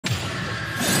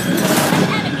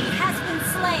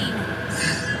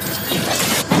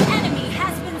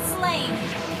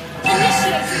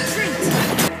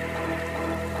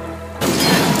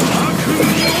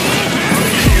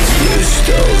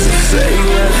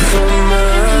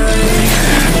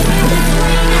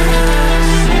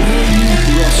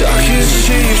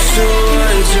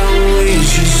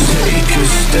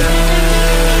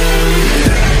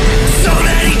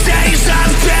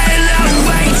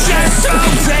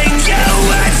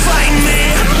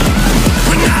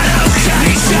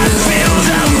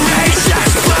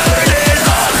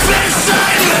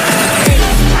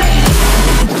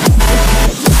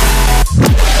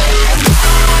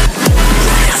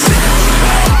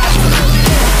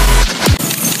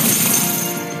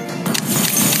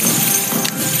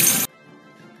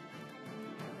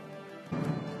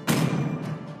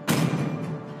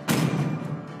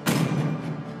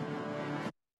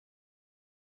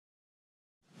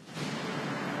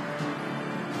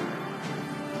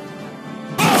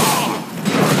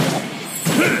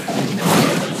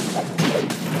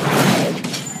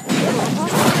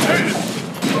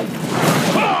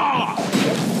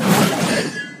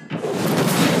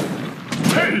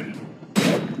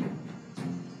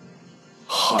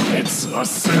は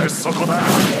すぐそこだ。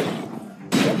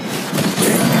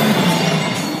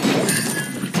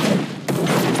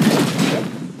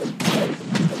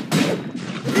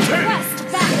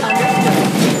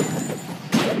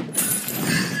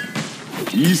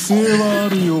威勢はあ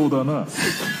るようだな。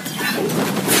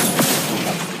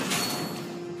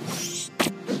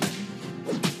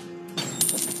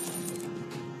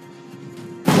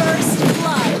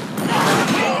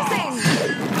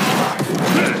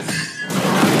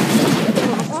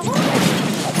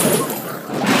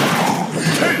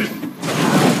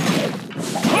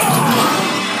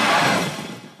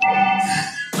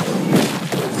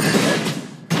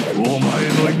お前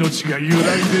の命が揺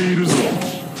らいでいるぞ。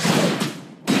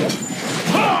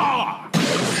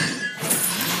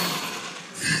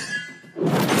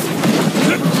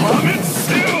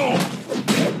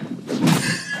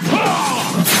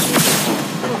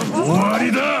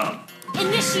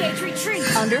Initiate retreat.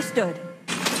 Understood.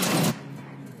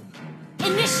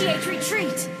 Initiate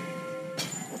retreat.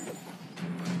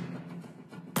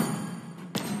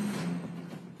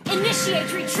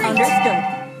 Initiate retreat. Understood.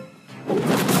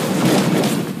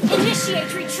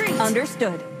 Initiate retreat.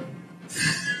 Understood.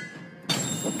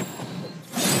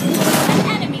 An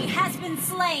enemy has been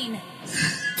slain.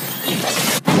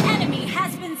 An enemy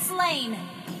has been slain.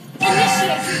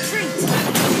 Initiate retreat.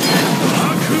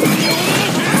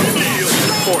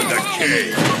 For the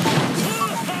king.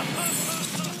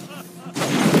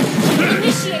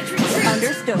 Initiate retreat.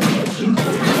 Understood.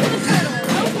 Attack the turtle.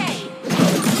 Okay.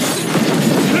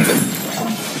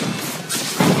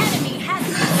 An enemy has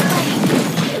been slain.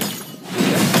 An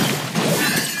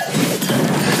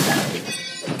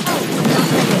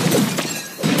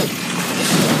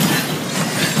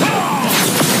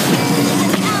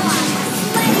ally has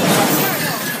slain the turtle.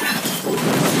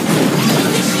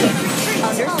 Initiate retreat.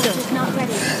 Understood. Is not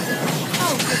ready.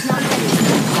 Ult is not ready.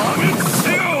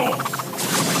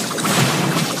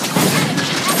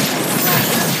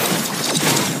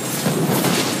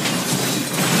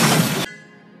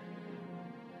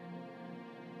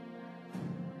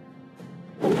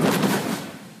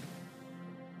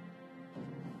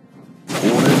俺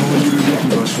のいるべき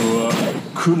場所は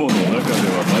雲の中で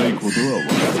はないことは分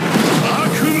かる。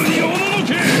悪夢におののけ。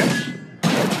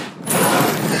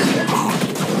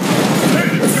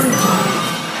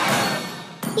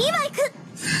今行く。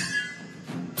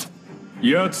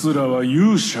奴らは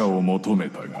勇者を求め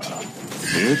たが、得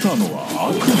たのは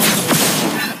悪魔。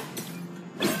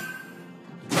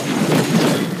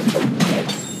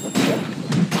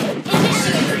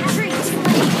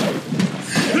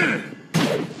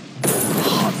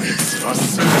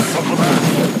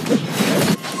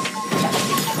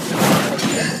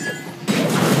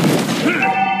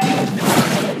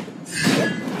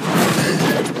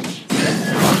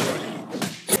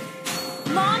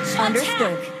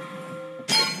Understood.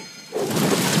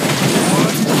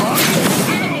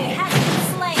 Enemy has been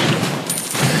slain.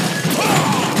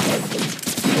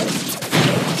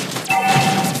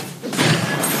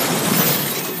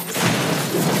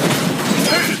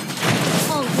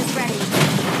 Ult is ready.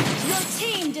 Your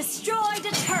team destroyed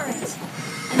a turret.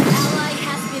 An ally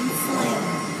has been slain.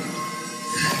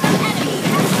 An enemy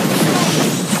has been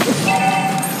slain.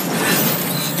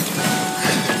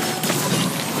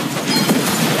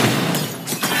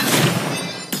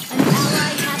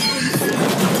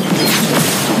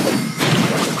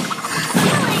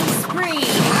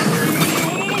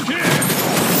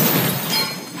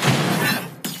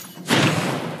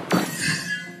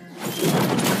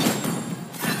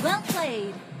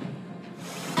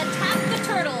 Attack the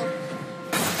turtle.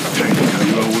 展開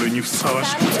は俺にふさわ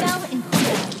しくない。 Battle in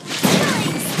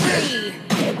killing spree.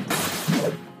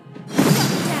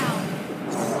 Shut down.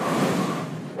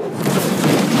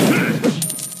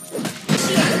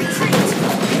 Initiate retreat.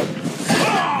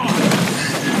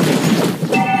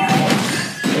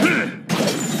 Killing. Shut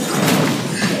down.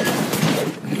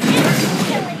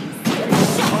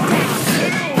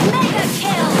 Mega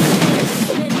kill.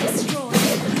 Been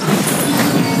destroyed.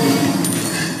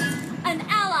 An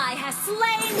ally has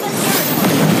slain the turtle.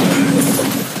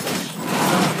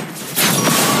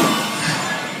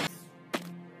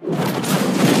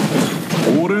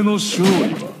 俺の勝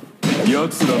利は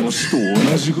奴らの死と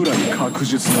同じぐらい確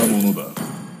実なものだ。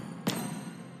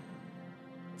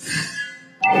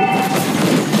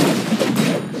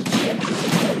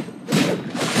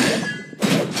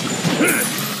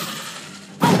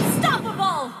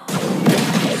Unstoppable.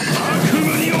 悪夢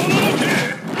におののけ。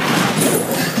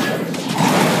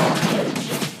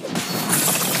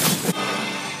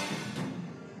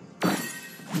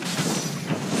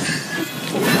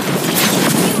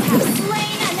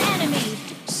Slain an enemy.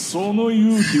 その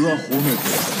勇気は褒めて。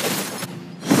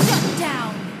 Shut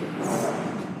down.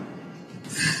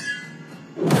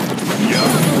 いや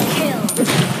Double kill.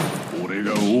 俺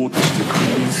が王として君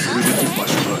臨するべき場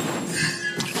所だ。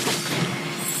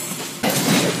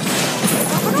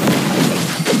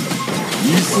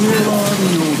犠牲はある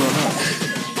ようだな。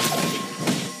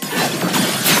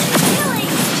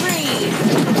 Killing spree.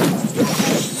 Double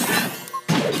kill.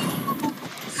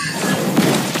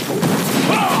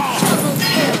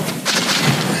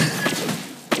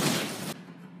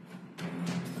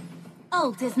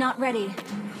 Ult is not ready.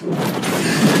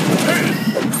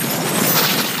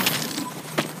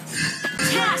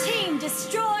 Team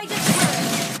destroyed a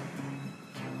turret.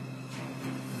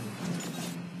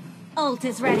 Ult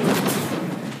is ready.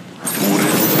 俺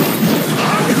の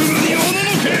悪夢におのの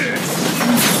け。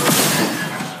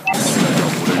俺を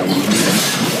生み出し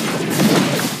た。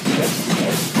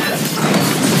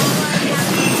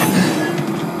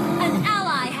 An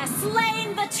ally has slain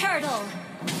the turtle.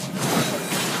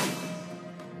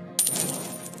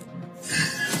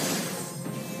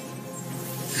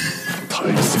 大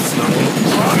切な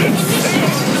破滅せよ。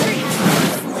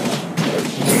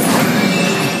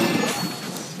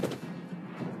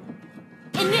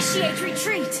 Initiate retreat. Initiate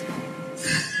retreat. Understood.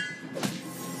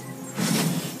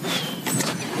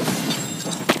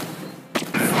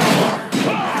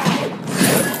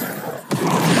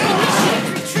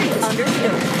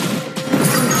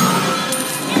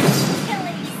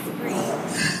 Killing spree.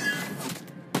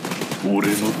 俺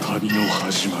の旅の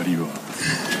始まりは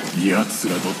奴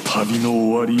らの旅の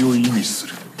終わりを意味す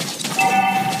る。悪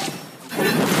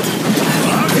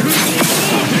夢におの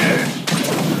のけ。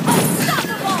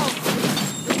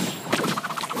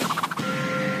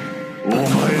 お前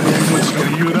の命が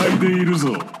揺らいでいるぞ。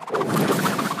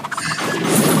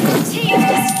 Team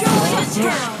destroyed a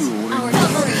turret. Our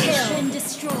double kill has been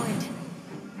destroyed.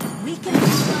 Weakened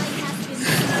ally has been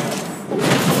slain.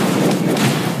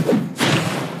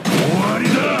 終わり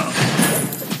だ。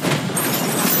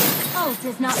 Ult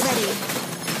is not ready.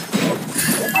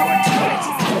 Our turret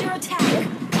is under attack.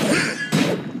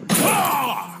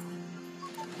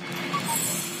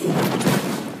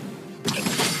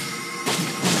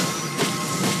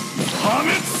 破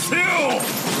滅せよ。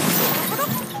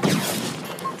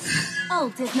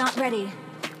 Ult is not ready.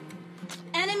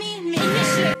 Enemy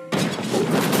initiate.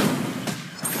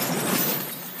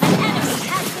 An enemy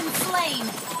has been slain.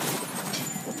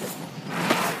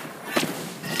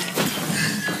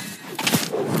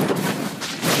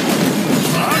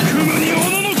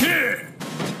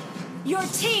 Your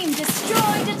team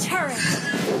destroyed a turret.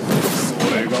 そ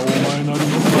れがお前なりの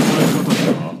考え方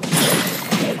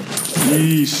か。い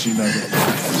い品だ。 An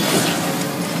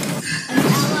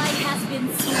ally has been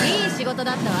slain. いい仕事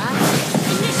だったわ。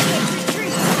Initiate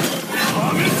retreat.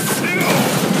 破滅せよ。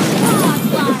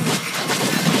 Godlike.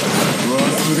 忘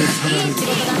れ去られる。 いい仕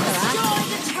事だったわ。Destroy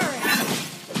the turret.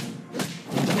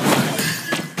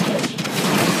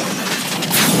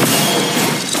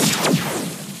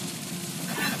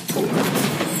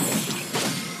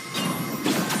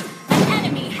 An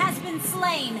enemy has been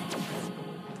slain.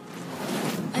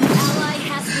 An ally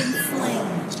has been slain.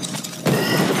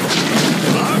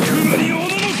 悪夢におのの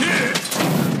け。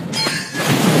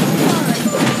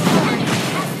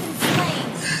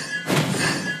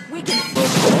 We can 罰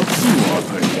を与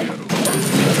えてやろう。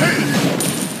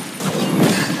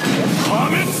破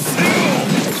滅せよ。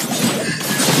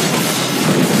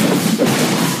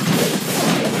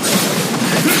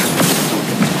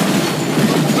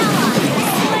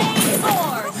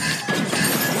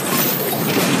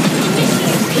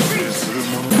 するも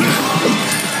のだ。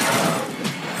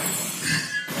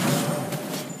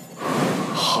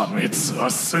破滅は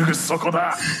すぐそこ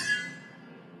だ。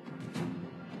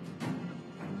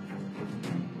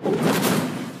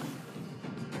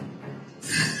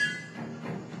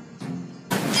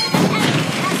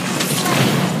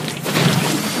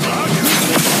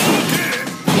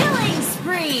 Killing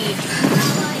spree.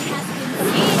 Ally has been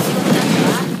seized.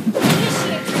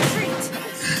 Initiate retreat.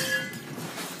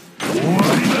 終わ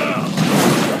りだ。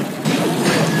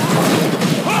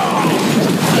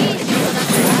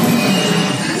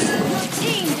 Your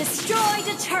team destroyed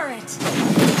a turret.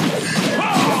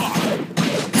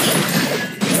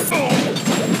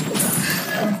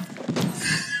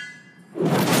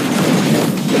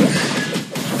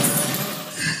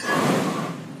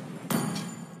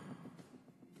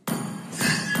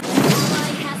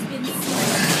 Ally has been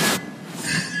slain.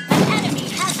 An enemy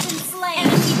has been slain.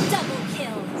 Enemy double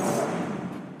kill.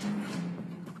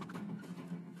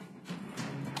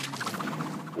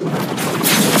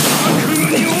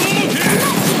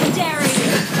 Legendary.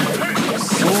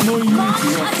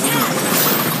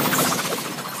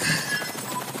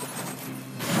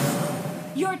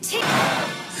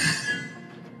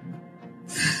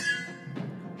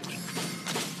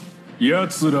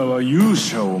 奴らは勇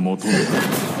者を求めた。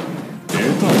得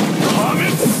たも破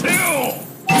滅せよ。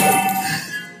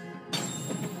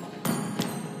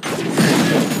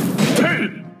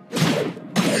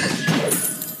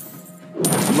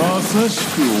まさし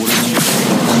く俺に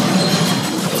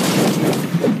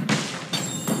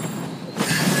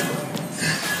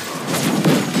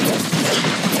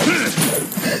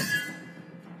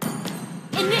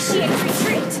Initiate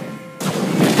retreat.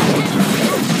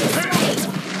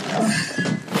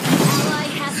 Ally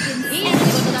has been slain. いい仕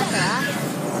事だったわ。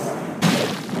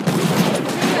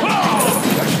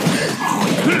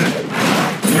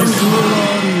水は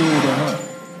あるようだな。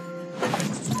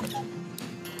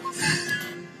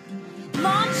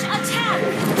Launch attack.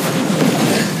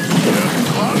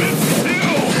 破滅せよ。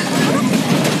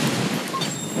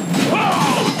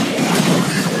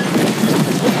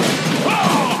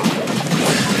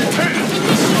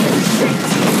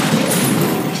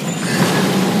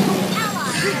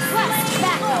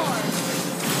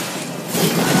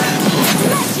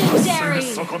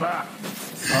そこだ。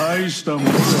大したもの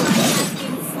だ。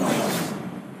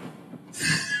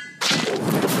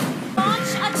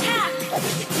Launch attack.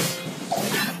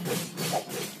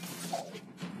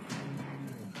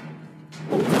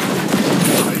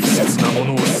 大切なも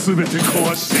のを全て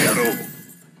壊してやろう。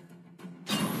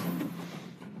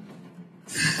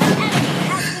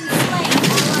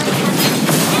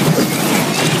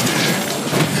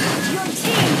Your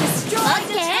team destroyed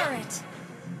the turret.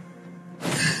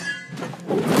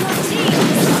 Your team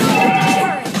destroyed the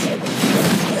turret.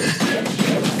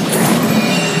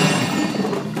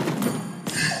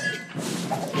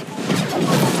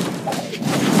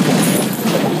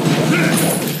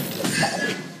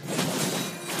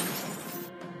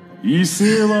 威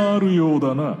勢はあるよう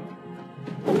だな。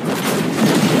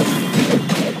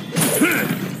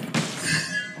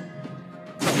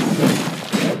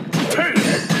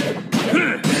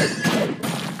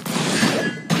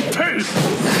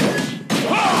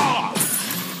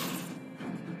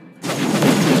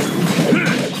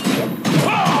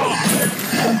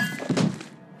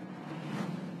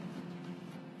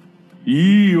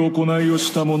いい行いを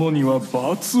した者には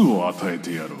罰を与え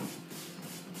てやろう。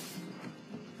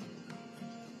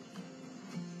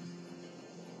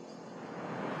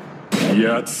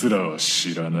奴らは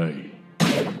知らない。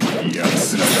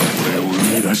奴らが俺を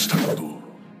生み出したことを。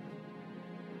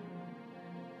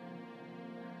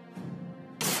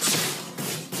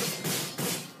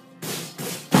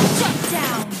Shut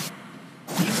down.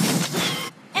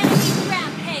 Enemy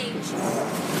rampage.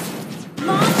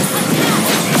 Launch attack.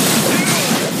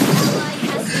 Ally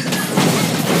has been slain.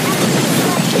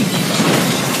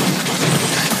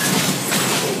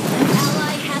 An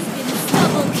ally has been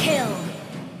double kill.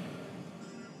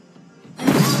 An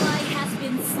ally has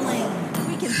been slain.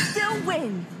 We can still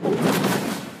win.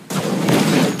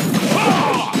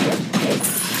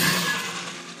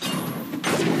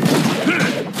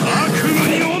 悪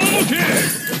夢におののけ。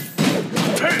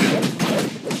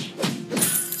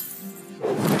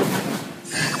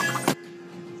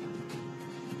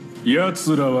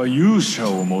奴らは勇者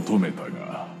を求めた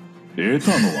が、得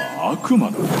たのは悪魔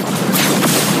だ。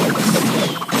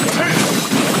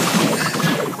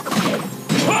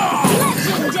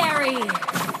Legendary.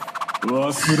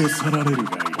 忘れ去られる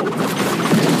がいい。